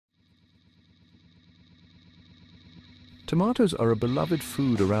Tomatoes are a beloved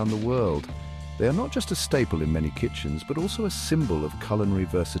food around the world. They are not just a staple in many kitchens, but also a symbol of culinary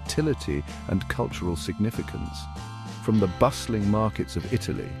versatility and cultural significance. From the bustling markets of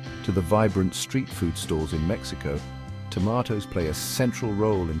Italy to the vibrant street food stalls in Mexico, tomatoes play a central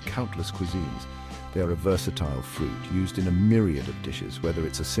role in countless cuisines. They are a versatile fruit used in a myriad of dishes. Whether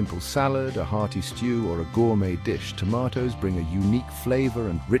it's a simple salad, a hearty stew, or a gourmet dish, tomatoes bring a unique flavor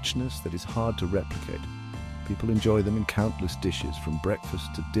and richness that is hard to replicate. People enjoy them in countless dishes, from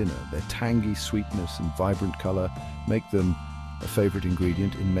breakfast to dinner. Their tangy sweetness and vibrant color make them a favorite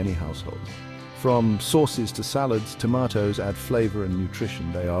ingredient in many households. From sauces to salads, tomatoes add flavor and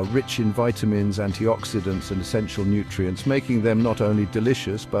nutrition. They are rich in vitamins, antioxidants, and essential nutrients, making them not only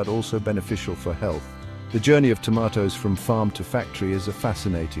delicious but also beneficial for health. The journey of tomatoes from farm to factory is a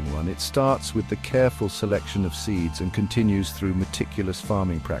fascinating one. It starts with the careful selection of seeds and continues through meticulous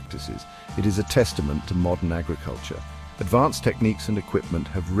farming practices. It is a testament to modern agriculture. Advanced techniques and equipment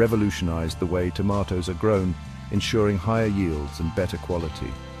have revolutionized the way tomatoes are grown, ensuring higher yields and better quality.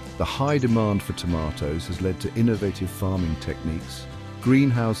 The high demand for tomatoes has led to innovative farming techniques.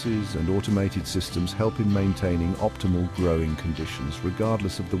 Greenhouses and automated systems help in maintaining optimal growing conditions,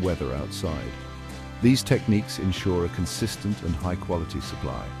 regardless of the weather outside. These techniques ensure a consistent and high-quality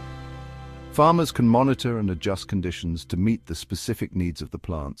supply. Farmers can monitor and adjust conditions to meet the specific needs of the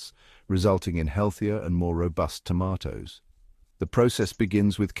plants, resulting in healthier and more robust tomatoes. The process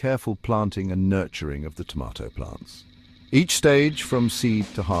begins with careful planting and nurturing of the tomato plants. Each stage, from seed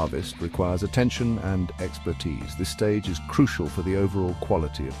to harvest, requires attention and expertise. This stage is crucial for the overall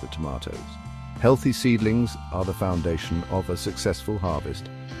quality of the tomatoes. Healthy seedlings are the foundation of a successful harvest,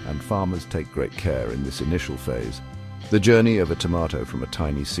 and farmers take great care in this initial phase. The journey of a tomato from a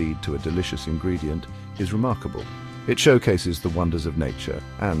tiny seed to a delicious ingredient is remarkable. It showcases the wonders of nature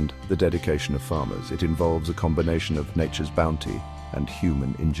and the dedication of farmers. It involves a combination of nature's bounty and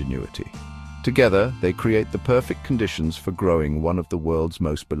human ingenuity. Together, they create the perfect conditions for growing one of the world's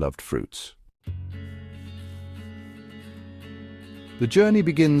most beloved fruits. The journey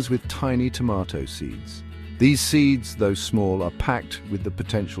begins with tiny tomato seeds. These seeds, though small, are packed with the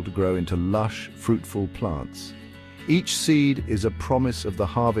potential to grow into lush, fruitful plants. Each seed is a promise of the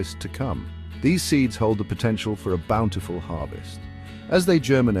harvest to come. These seeds hold the potential for a bountiful harvest. As they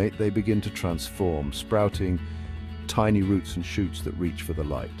germinate, they begin to transform, sprouting tiny roots and shoots that reach for the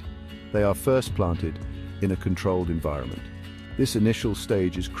light. They are first planted in a controlled environment. This initial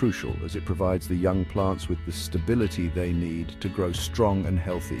stage is crucial as it provides the young plants with the stability they need to grow strong and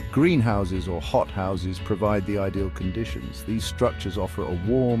healthy. Greenhouses or hothouses provide the ideal conditions. These structures offer a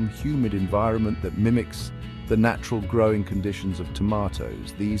warm, humid environment that mimics the natural growing conditions of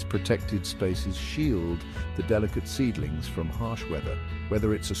tomatoes. These protected spaces shield the delicate seedlings from harsh weather.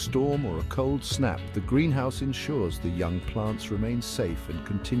 Whether it's a storm or a cold snap, the greenhouse ensures the young plants remain safe and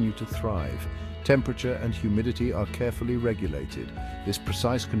continue to thrive. Temperature and humidity are carefully regulated. This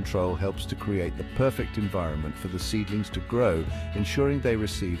precise control helps to create the perfect environment for the seedlings to grow, ensuring they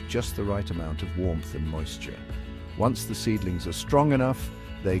receive just the right amount of warmth and moisture. Once the seedlings are strong enough,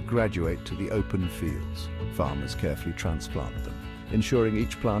 they graduate to the open fields. Farmers carefully transplant them, ensuring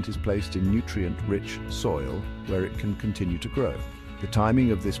each plant is placed in nutrient-rich soil where it can continue to grow. The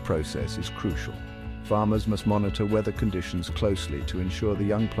timing of this process is crucial. Farmers must monitor weather conditions closely to ensure the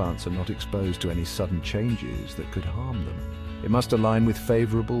young plants are not exposed to any sudden changes that could harm them. It must align with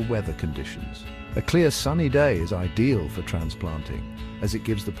favorable weather conditions. A clear sunny day is ideal for transplanting, as it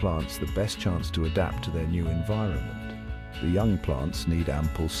gives the plants the best chance to adapt to their new environment. The young plants need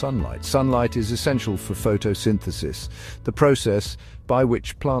ample sunlight. Sunlight is essential for photosynthesis, the process by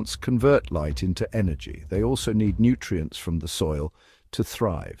which plants convert light into energy. They also need nutrients from the soil to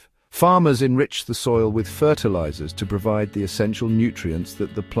thrive. Farmers enrich the soil with fertilizers to provide the essential nutrients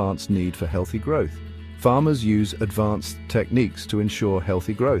that the plants need for healthy growth. Farmers use advanced techniques to ensure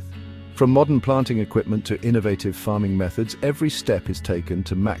healthy growth. From modern planting equipment to innovative farming methods, every step is taken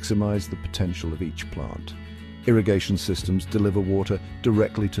to maximize the potential of each plant. Irrigation systems deliver water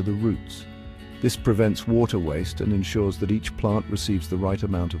directly to the roots. This prevents water waste and ensures that each plant receives the right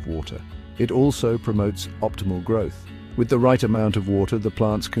amount of water. It also promotes optimal growth. With the right amount of water, the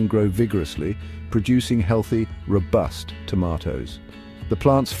plants can grow vigorously, producing healthy, robust tomatoes. The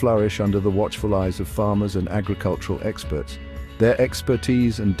plants flourish under the watchful eyes of farmers and agricultural experts. Their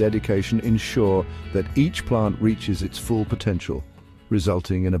expertise and dedication ensure that each plant reaches its full potential,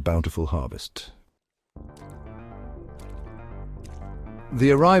 resulting in a bountiful harvest.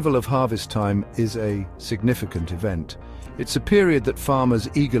 The arrival of harvest time is a significant event. It's a period that farmers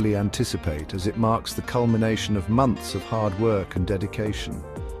eagerly anticipate as it marks the culmination of months of hard work and dedication.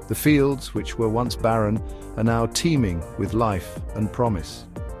 The fields, which were once barren, are now teeming with life and promise.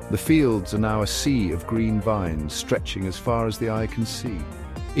 The fields are now a sea of green vines stretching as far as the eye can see.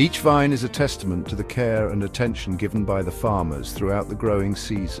 Each vine is a testament to the care and attention given by the farmers throughout the growing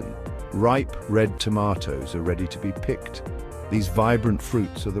season. Ripe red tomatoes are ready to be picked. These vibrant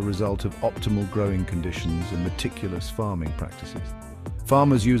fruits are the result of optimal growing conditions and meticulous farming practices.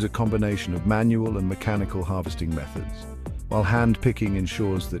 Farmers use a combination of manual and mechanical harvesting methods. While hand-picking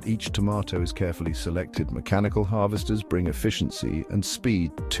ensures that each tomato is carefully selected, mechanical harvesters bring efficiency and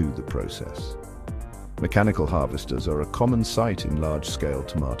speed to the process. Mechanical harvesters are a common sight in large-scale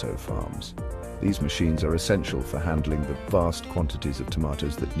tomato farms. These machines are essential for handling the vast quantities of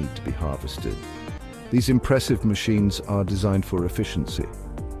tomatoes that need to be harvested. These impressive machines are designed for efficiency.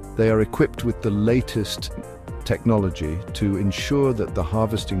 They are equipped with the latest technology to ensure that the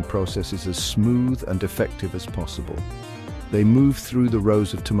harvesting process is as smooth and effective as possible. They move through the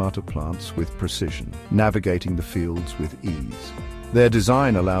rows of tomato plants with precision, navigating the fields with ease. Their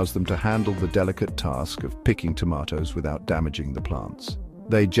design allows them to handle the delicate task of picking tomatoes without damaging the plants.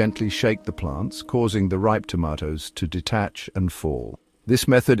 They gently shake the plants, causing the ripe tomatoes to detach and fall. This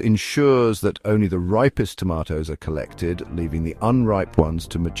method ensures that only the ripest tomatoes are collected, leaving the unripe ones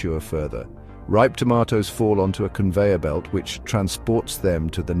to mature further. Ripe tomatoes fall onto a conveyor belt which transports them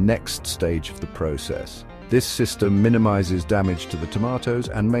to the next stage of the process. This system minimizes damage to the tomatoes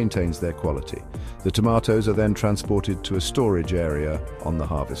and maintains their quality. The tomatoes are then transported to a storage area on the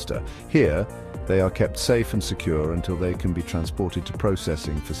harvester. Here, they are kept safe and secure until they can be transported to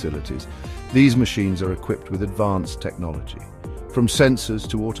processing facilities. These machines are equipped with advanced technology. From sensors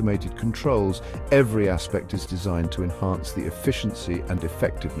to automated controls, every aspect is designed to enhance the efficiency and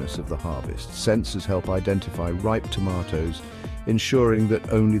effectiveness of the harvest. Sensors help identify ripe tomatoes, ensuring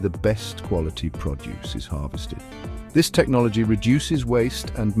that only the best quality produce is harvested. This technology reduces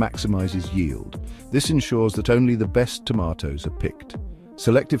waste and maximizes yield. This ensures that only the best tomatoes are picked.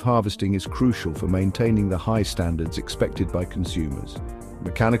 Selective harvesting is crucial for maintaining the high standards expected by consumers.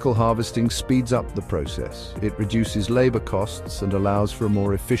 Mechanical harvesting speeds up the process. It reduces labor costs and allows for a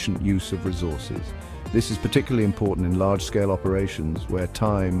more efficient use of resources. This is particularly important in large-scale operations where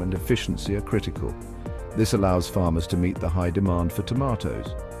time and efficiency are critical. This allows farmers to meet the high demand for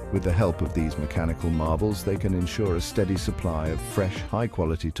tomatoes. With the help of these mechanical marvels, they can ensure a steady supply of fresh,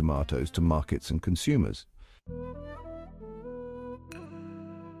 high-quality tomatoes to markets and consumers.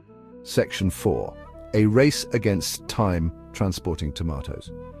 Section 4. A race against time transporting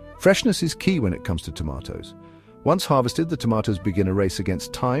tomatoes. Freshness is key when it comes to tomatoes. Once harvested, the tomatoes begin a race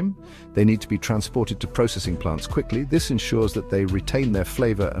against time. They need to be transported to processing plants quickly. This ensures that they retain their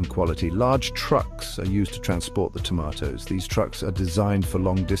flavor and quality. Large trucks are used to transport the tomatoes. These trucks are designed for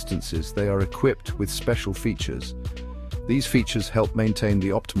long distances. They are equipped with special features. These features help maintain the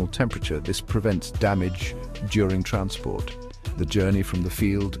optimal temperature. This prevents damage during transport. The journey from the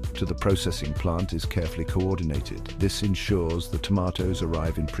field to the processing plant is carefully coordinated. This ensures the tomatoes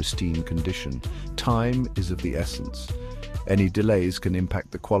arrive in pristine condition. Time is of the essence. Any delays can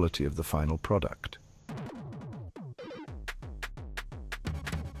impact the quality of the final product.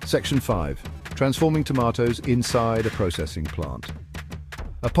 Section 5. Transforming tomatoes inside a processing plant.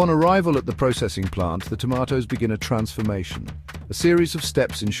 Upon arrival at the processing plant, the tomatoes begin a transformation. A series of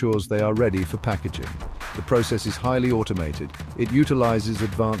steps ensures they are ready for packaging. The process is highly automated. It utilizes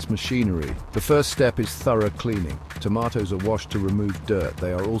advanced machinery. The first step is thorough cleaning. Tomatoes are washed to remove dirt.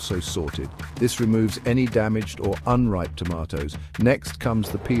 They are also sorted. This removes any damaged or unripe tomatoes. Next comes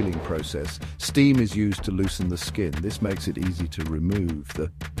the peeling process. Steam is used to loosen the skin. This makes it easy to remove. The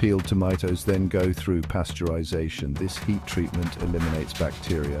peeled tomatoes then go through pasteurization. This heat treatment eliminates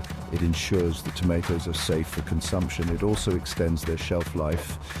bacteria. It ensures the tomatoes are safe for consumption. It also extends their shelf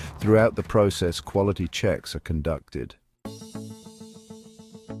life. Throughout the process, quality checks are conducted.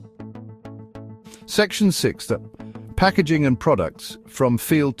 Section 6. Packaging and products from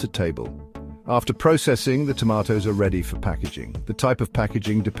field to table. After processing, the tomatoes are ready for packaging. The type of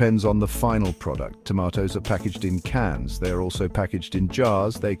packaging depends on the final product. Tomatoes are packaged in cans. They are also packaged in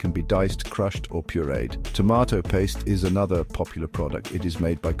jars. They can be diced, crushed, or pureed. Tomato paste is another popular product. It is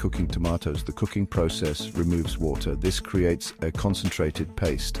made by cooking tomatoes. The cooking process removes water. This creates a concentrated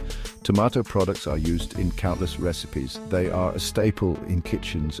paste. Tomato products are used in countless recipes. They are a staple in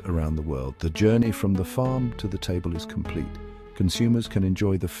kitchens around the world. The journey from the farm to the table is complete. Consumers can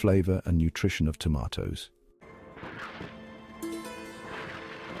enjoy the flavor and nutrition of tomatoes.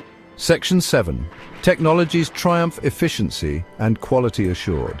 Section 7. Technologies triumph efficiency and quality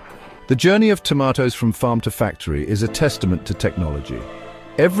assured. The journey of tomatoes from farm to factory is a testament to technology.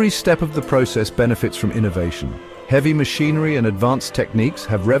 Every step of the process benefits from innovation. Heavy machinery and advanced techniques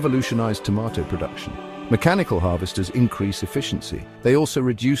have revolutionized tomato production. Mechanical harvesters increase efficiency. They also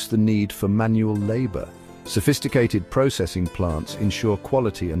reduce the need for manual labor. Sophisticated processing plants ensure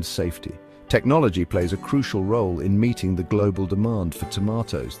quality and safety. Technology plays a crucial role in meeting the global demand for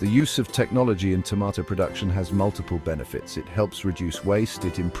tomatoes. The use of technology in tomato production has multiple benefits. It helps reduce waste,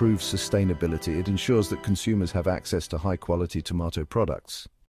 it improves sustainability, it ensures that consumers have access to high-quality tomato products.